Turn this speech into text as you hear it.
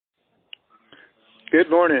Good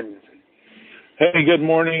morning. Hey, good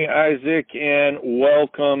morning, Isaac, and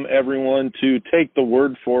welcome everyone to Take the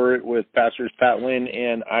Word for It with Pastors Pat Lynn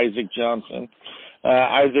and Isaac Johnson.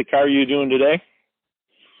 Isaac, how are you doing today?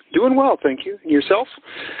 Doing well, thank you. And yourself?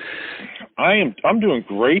 I'm doing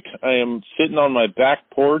great. I am sitting on my back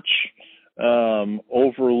porch,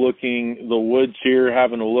 overlooking the woods here,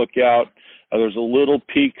 having a look out. There's a little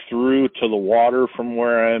peek through to the water from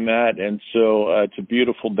where I'm at, and so it's a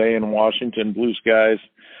beautiful day in Washington, blue skies,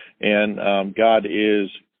 and God is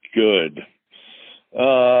good.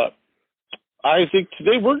 Isaac,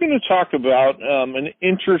 today we're going to talk about an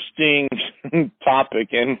interesting topic,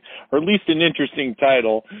 or at least an interesting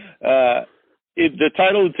title. The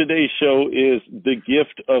title of today's show is The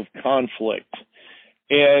Gift of Conflict.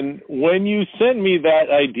 And when you sent me that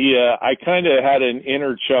idea, I kind of had an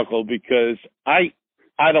inner chuckle because I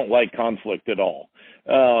don't like conflict at all.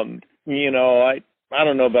 I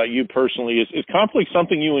don't know about you personally. Is conflict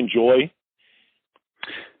something you enjoy?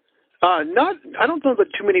 I don't know that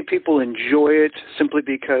too many people enjoy it simply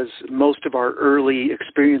because most of our early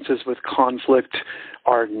experiences with conflict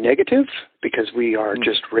are negative because we are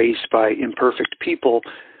just raised by imperfect people.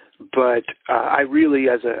 But I really,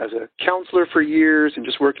 as a counselor for years and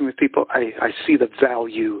just working with people, I see the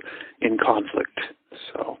value in conflict.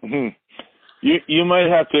 So you might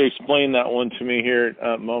have to explain that one to me here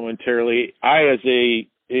momentarily. I, as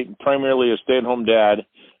primarily a stay-at-home dad,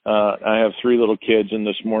 I have 3 little kids, and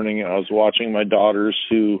this morning I was watching my daughters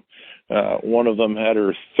who, one of them had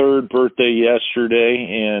her 3rd birthday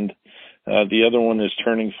yesterday, and the other one is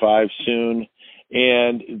turning 5 soon.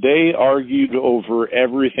 And they argued over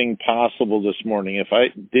everything possible this morning. If I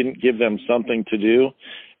didn't give them something to do,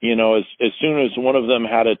 as soon as one of them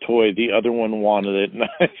had a toy, the other one wanted it.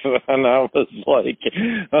 And I was like,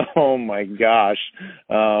 oh my gosh.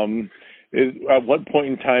 At what point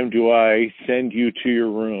in time do I send you to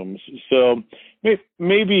your rooms? So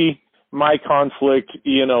maybe my conflict,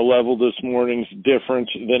 level this morning is different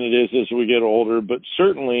than it is as we get older, but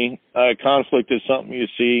certainly conflict is something you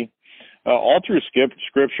see all through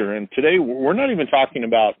Scripture. And today we're not even talking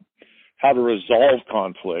about how to resolve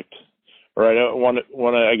conflict, right?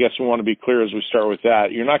 I guess we want to be clear as we start with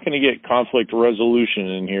that. You're not going to get conflict resolution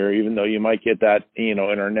in here, even though you might get that, in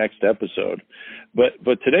our next episode.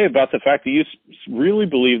 But today about the fact that you really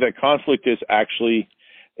believe that conflict is actually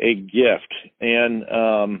a gift. And,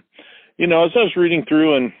 as I was reading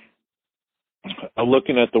through and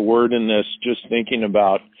looking at the word in this, just thinking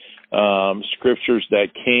about scriptures that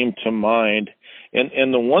came to mind,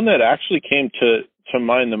 and the one that actually came to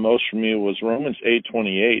mind the most for me was Romans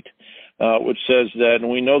 8:28, which says that, and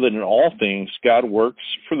we know that in all things God works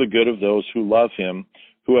for the good of those who love Him,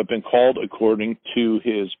 who have been called according to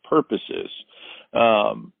His purposes.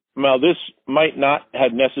 Now, this might not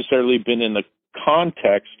have necessarily been in the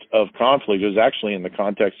context of conflict. It was actually in the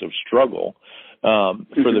context of struggle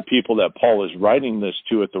for the people that Paul is writing this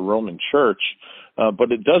to at the Roman church.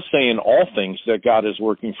 But it does say in all things that God is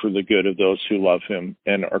working for the good of those who love Him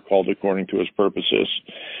and are called according to His purposes.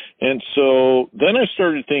 And so then I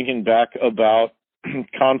started thinking back about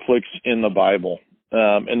conflicts in the Bible.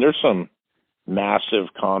 And there's some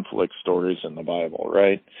massive conflict stories in the Bible,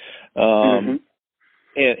 right?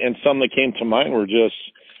 And some that came to mind were just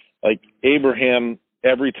like Abraham,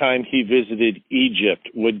 every time he visited Egypt,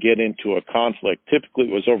 would get into a conflict. Typically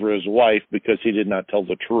it was over his wife because he did not tell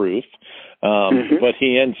the truth. But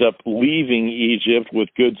he ends up leaving Egypt with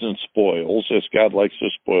goods and spoils, as God likes to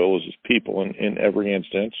spoil His people in every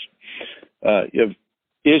instance. You have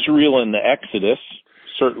Israel in the Exodus,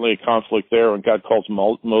 certainly a conflict there when God calls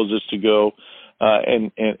Moses to go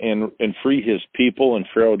and free His people, and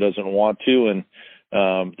Pharaoh doesn't want to. And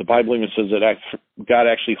the Bible even says that God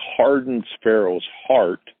actually hardens Pharaoh's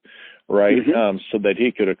heart, right, so that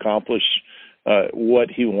he could accomplish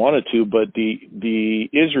what he wanted to. But the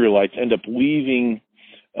Israelites end up leaving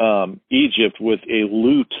Egypt with a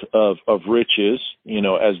loot of riches,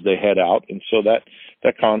 as they head out, and so that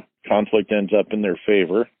conflict ends up in their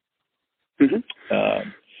favor. You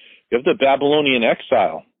have the Babylonian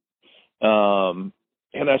exile, and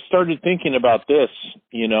I started thinking about this,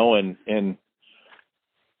 and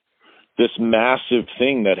this massive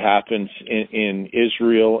thing that happens in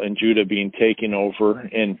Israel and Judah being taken over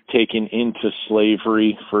and taken into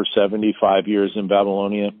slavery for 75 years in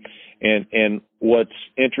Babylonia. And what's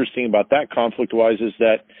interesting about that conflict-wise is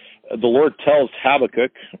that the Lord tells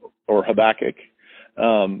Habakkuk,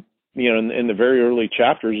 in the very early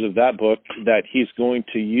chapters of that book, that He's going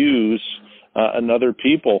to use another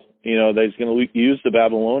people, that He's going to use the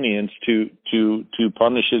Babylonians to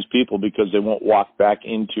punish His people because they won't walk back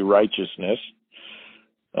into righteousness.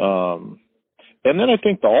 And then I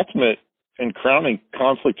think the ultimate and crowning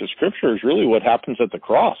conflict of Scripture is really what happens at the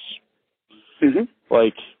cross. Mm-hmm.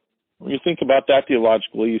 Like, when you think about that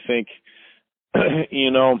theologically, you think,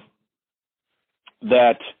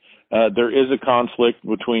 that there is a conflict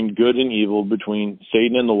between good and evil, between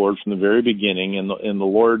Satan and the Lord from the very beginning, and the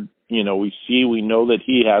Lord, we know that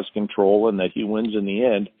He has control and that He wins in the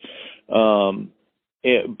end.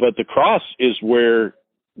 But the cross is where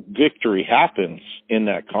victory happens in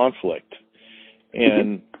that conflict.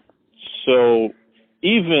 And so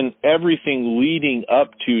even everything leading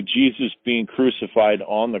up to Jesus being crucified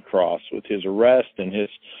on the cross, with His arrest and His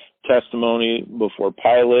testimony before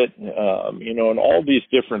Pilate, and all these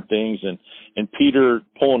different things, and Peter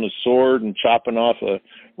pulling his sword and chopping off a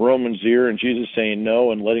Roman's ear, and Jesus saying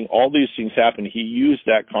no, and letting all these things happen, He used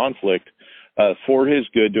that conflict for His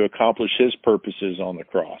good to accomplish His purposes on the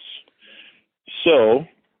cross. So,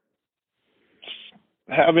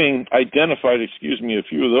 having identified, a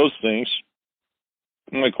few of those things,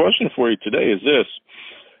 my question for you today is this.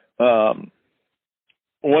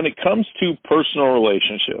 When it comes to personal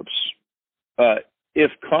relationships,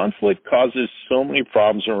 if conflict causes so many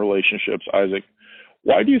problems in relationships, Isaac,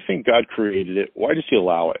 why do you think God created it? Why does He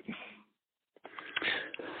allow it?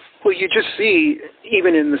 Well, you just see,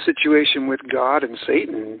 even in the situation with God and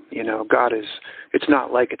Satan, it's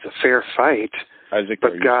not like it's a fair fight. Isaac,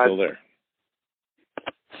 but are you God, still there?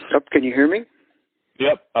 Oh, can you hear me?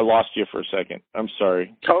 Yep, I lost you for a second. I'm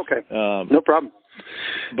sorry. Oh, okay. No problem.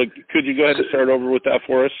 But could you go ahead and start over with that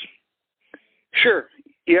for us? Sure.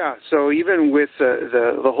 Yeah. So even with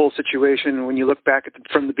the whole situation, when you look back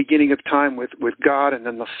from the beginning of time with God and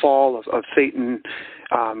then the fall of Satan,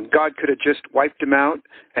 God could have just wiped him out,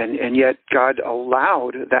 and yet God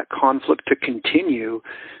allowed that conflict to continue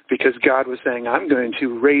because God was saying, I'm going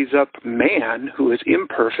to raise up man who is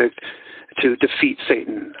imperfect to defeat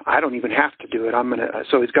Satan. I don't even have to do it.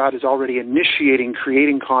 So God is already initiating,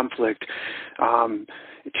 creating conflict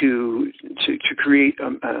to create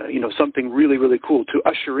something really, really cool, to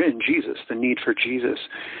usher in Jesus, the need for Jesus.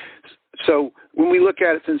 So when we look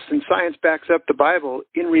at it, since science backs up the Bible,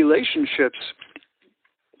 in relationships,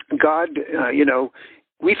 God,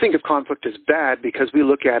 we think of conflict as bad because we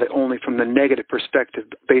look at it only from the negative perspective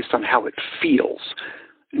based on how it feels.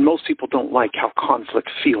 Most people don't like how conflict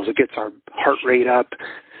feels. It gets our heart rate up.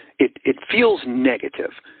 It feels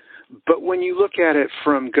negative. But when you look at it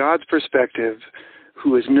from God's perspective,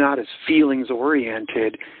 who is not as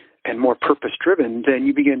feelings-oriented and more purpose-driven, then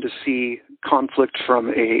you begin to see conflict from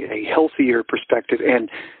a healthier perspective. And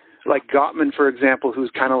like Gottman, for example,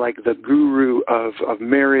 who's kind of like the guru of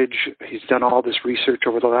marriage, he's done all this research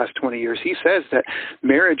over the last 20 years, he says that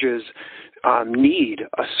marriages need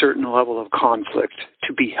a certain level of conflict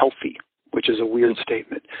to be healthy, which is a weird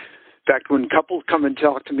statement. In fact, when couples come and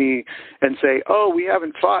talk to me and say, oh, we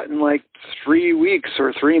haven't fought in like 3 weeks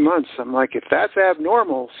or 3 months, I'm like, if that's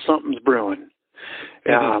abnormal, something's brewing.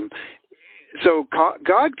 Mm-hmm. So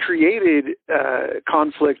God created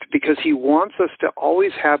conflict because He wants us to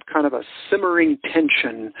always have kind of a simmering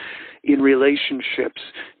tension in relationships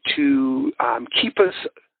to keep us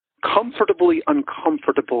comfortably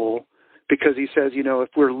uncomfortable, because He says, if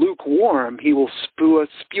we're lukewarm, He will spew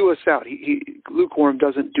us out. Lukewarm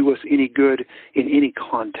doesn't do us any good in any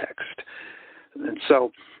context. And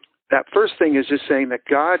so that first thing is just saying that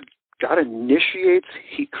God initiates,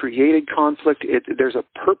 He created conflict. There's a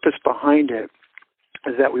purpose behind it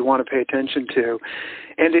that we want to pay attention to.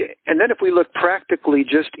 And then if we look practically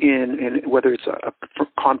just in whether it's a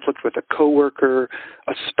conflict with a coworker,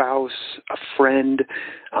 a spouse, a friend,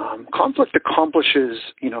 conflict accomplishes,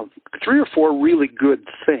 3 or 4 really good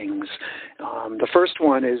things. The first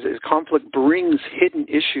one is conflict brings hidden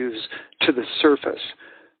issues to the surface.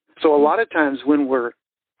 So a lot of times when we're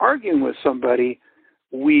arguing with somebody,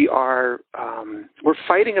 we're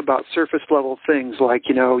fighting about surface level things like,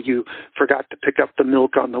 you forgot to pick up the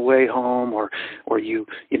milk on the way home, or you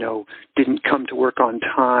didn't come to work on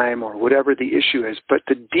time, or whatever the issue is. But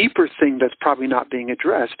the deeper thing that's probably not being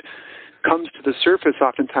addressed comes to the surface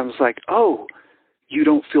oftentimes, like, oh, you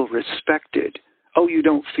don't feel respected. Oh, you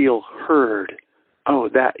don't feel heard. Oh,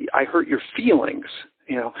 that I hurt your feelings,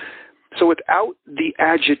 So without the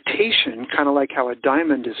agitation, kind of like how a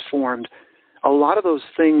diamond is formed, a lot of those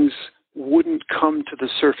things wouldn't come to the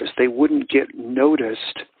surface. They wouldn't get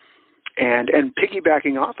noticed. And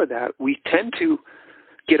piggybacking off of that, we tend to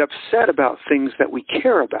get upset about things that we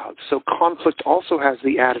care about. So conflict also has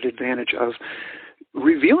the added advantage of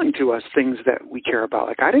revealing to us things that we care about.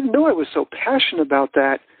 Like, I didn't know I was so passionate about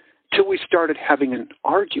that till we started having an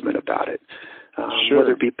argument about it, sure.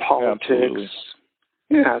 Whether it be politics. Absolutely.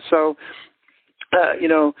 Yeah, so,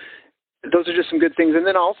 those are just some good things. And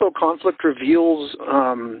then also conflict reveals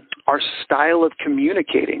our style of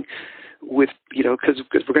communicating with, because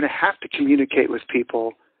we're going to have to communicate with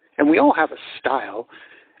people, and we all have a style.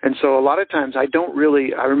 And so a lot of times I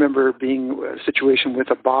remember being in a situation with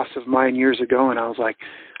a boss of mine years ago, and I was like,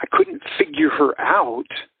 I couldn't figure her out.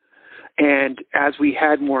 And as we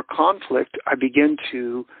had more conflict, I began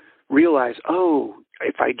to realize,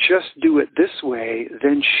 if I just do it this way,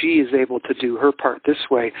 then she is able to do her part this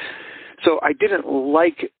way. So I didn't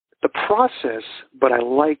like the process, but I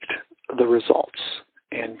liked the results.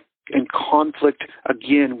 And conflict,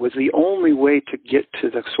 again, was the only way to get to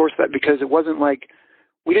the source of that, because it wasn't like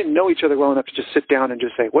we didn't know each other well enough to just sit down and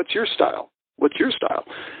just say, what's your style? What's your style?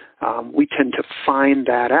 We tend to find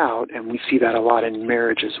that out, and we see that a lot in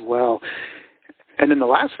marriage as well. And then the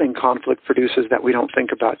last thing conflict produces that we don't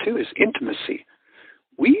think about, too, is intimacy.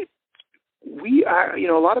 A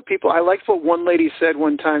lot of people, I liked what one lady said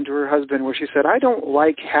one time to her husband, where she said, I don't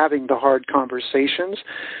like having the hard conversations,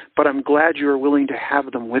 but I'm glad you are willing to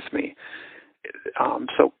have them with me.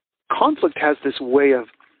 So conflict has this way of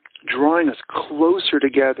drawing us closer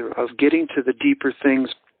together, of getting to the deeper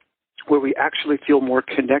things where we actually feel more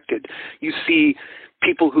connected. You see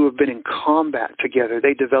people who have been in combat together,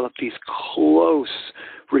 they develop these close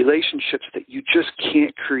relationships that you just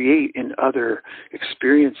can't create in other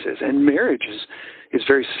experiences. And marriage is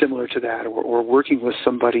very similar to that, or working with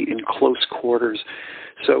somebody in close quarters.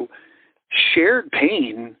 So shared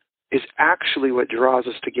pain is actually what draws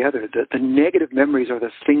us together. The negative memories are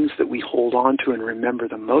the things that we hold on to and remember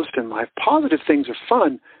the most in life. Positive things are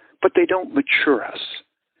fun, but they don't mature us.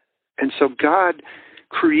 And so God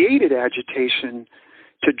created agitation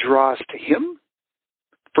to draw us to Him,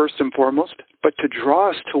 first and foremost, but to draw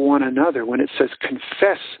us to one another. When it says,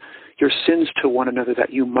 confess your sins to one another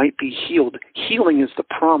that you might be healed, healing is the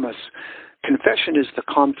promise. Confession is the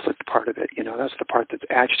conflict part of it. That's the part that's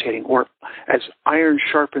agitating. Or as iron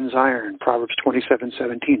sharpens iron, Proverbs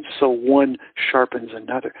 27:17, so one sharpens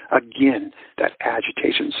another. Again, that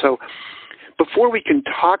agitation. So before we can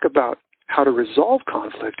talk about how to resolve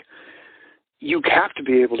conflict, you have to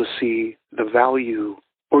be able to see the value,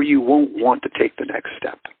 or you won't want to take the next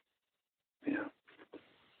step. Yeah.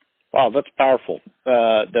 Wow, that's powerful.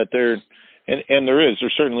 There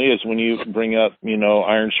certainly is, when you bring up,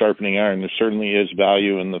 iron sharpening iron, there certainly is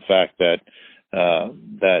value in the fact that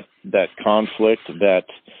that conflict,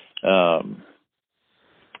 and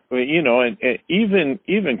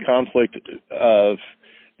even conflict of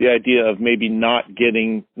the idea of maybe not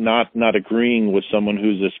agreeing with someone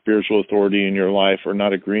who's a spiritual authority in your life, or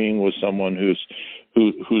not agreeing with someone who's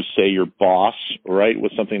say your boss, right,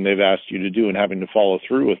 with something they've asked you to do, and having to follow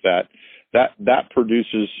through with that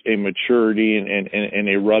produces a maturity and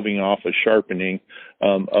a rubbing off, a sharpening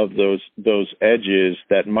of those edges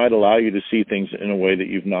that might allow you to see things in a way that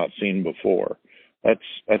you've not seen before.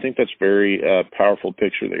 I think that's very powerful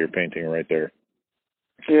picture that you're painting right there.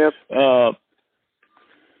 Yep.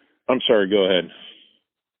 I'm sorry, go ahead.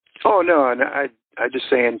 Oh, no, and I'm just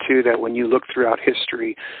saying, too, that when you look throughout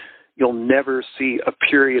history, you'll never see a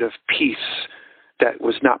period of peace that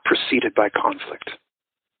was not preceded by conflict.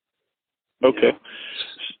 Okay.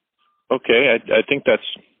 Okay, I think that's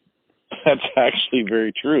actually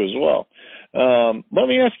very true as well. Let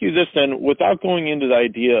me ask you this then, without going into the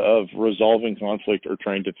idea of resolving conflict or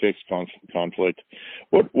trying to fix conflict,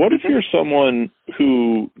 what if you're someone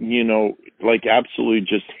who, absolutely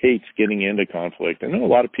just hates getting into conflict? I know a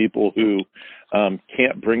lot of people who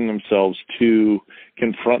can't bring themselves to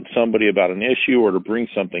confront somebody about an issue, or to bring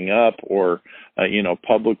something up, or,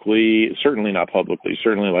 publicly, certainly not publicly,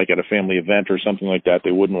 certainly like at a family event or something like that,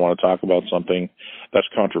 they wouldn't want to talk about something that's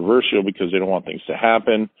controversial because they don't want things to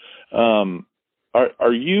happen.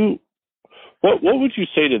 Are you, what would you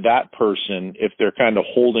say to that person if they're kind of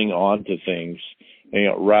holding on to things,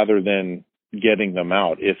 rather than getting them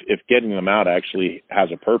out, if getting them out actually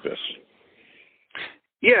has a purpose?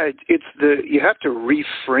 Yeah, you have to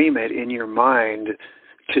reframe it in your mind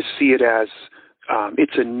to see it as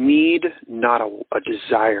it's a need, not a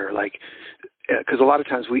desire. Because a lot of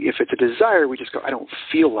times if it's a desire, we just go, I don't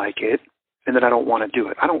feel like it, and then I don't want to do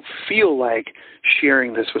it. I don't feel like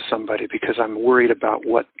sharing this with somebody because I'm worried about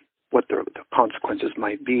what the consequences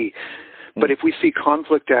might be. But if we see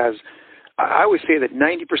conflict as, I always say that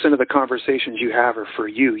 90% of the conversations you have are for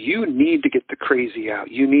you. You need to get the crazy out.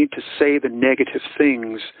 You need to say the negative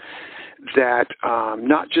things that,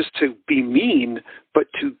 not just to be mean, but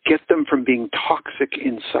to get them from being toxic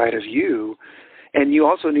inside of you. And you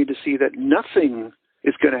also need to see that nothing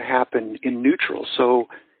is going to happen in neutral. So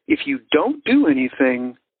if you don't do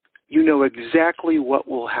anything, you know exactly what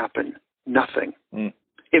will happen. Nothing.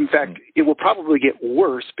 In fact, it will probably get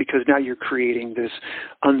worse because now you're creating this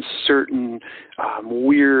uncertain,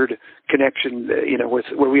 weird connection, with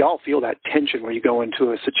where we all feel that tension where you go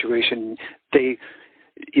into a situation,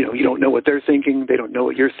 you don't know what they're thinking, they don't know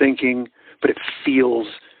what you're thinking, but it feels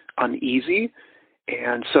uneasy.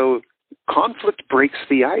 And so conflict breaks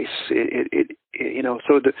the ice.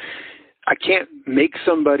 I can't make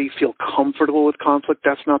somebody feel comfortable with conflict.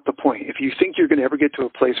 That's not the point. If you think you're going to ever get to a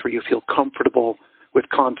place where you feel comfortable with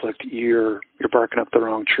conflict, you're barking up the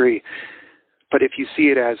wrong tree. But if you see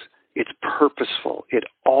it as it's purposeful, it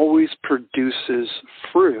always produces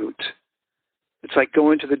fruit. It's like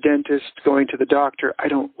going to the dentist, going to the doctor. I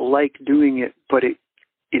don't like doing it, but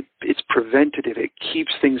it's preventative. It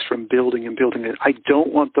keeps things from building and building. I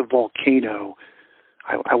don't want the volcano.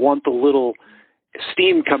 I want the little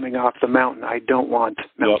steam coming off the mountain. I don't want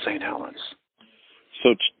Mount St. Helens.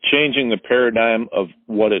 So changing the paradigm of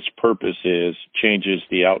what its purpose is changes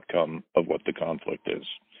the outcome of what the conflict is.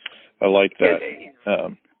 I like that.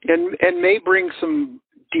 And may bring some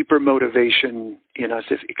deeper motivation in us,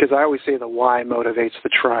 because I always say the why motivates the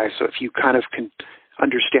try. So if you kind of can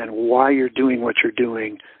understand why you're doing what you're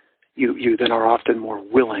doing, you then are often more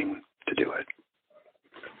willing to do it.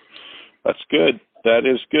 That's good. That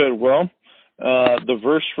is good. Well, the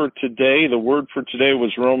verse for today, the word for today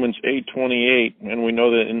was Romans 8:28, and we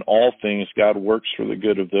know that in all things God works for the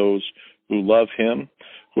good of those who love him,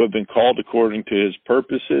 who have been called according to his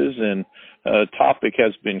purposes. And the topic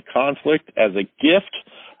has been conflict as a gift.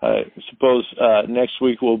 I suppose next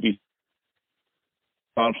week will be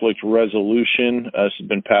conflict resolution. This has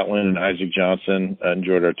been Pat Lynn and Isaac Johnson. I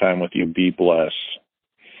enjoyed our time with you. Be blessed.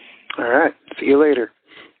 All right. See you later.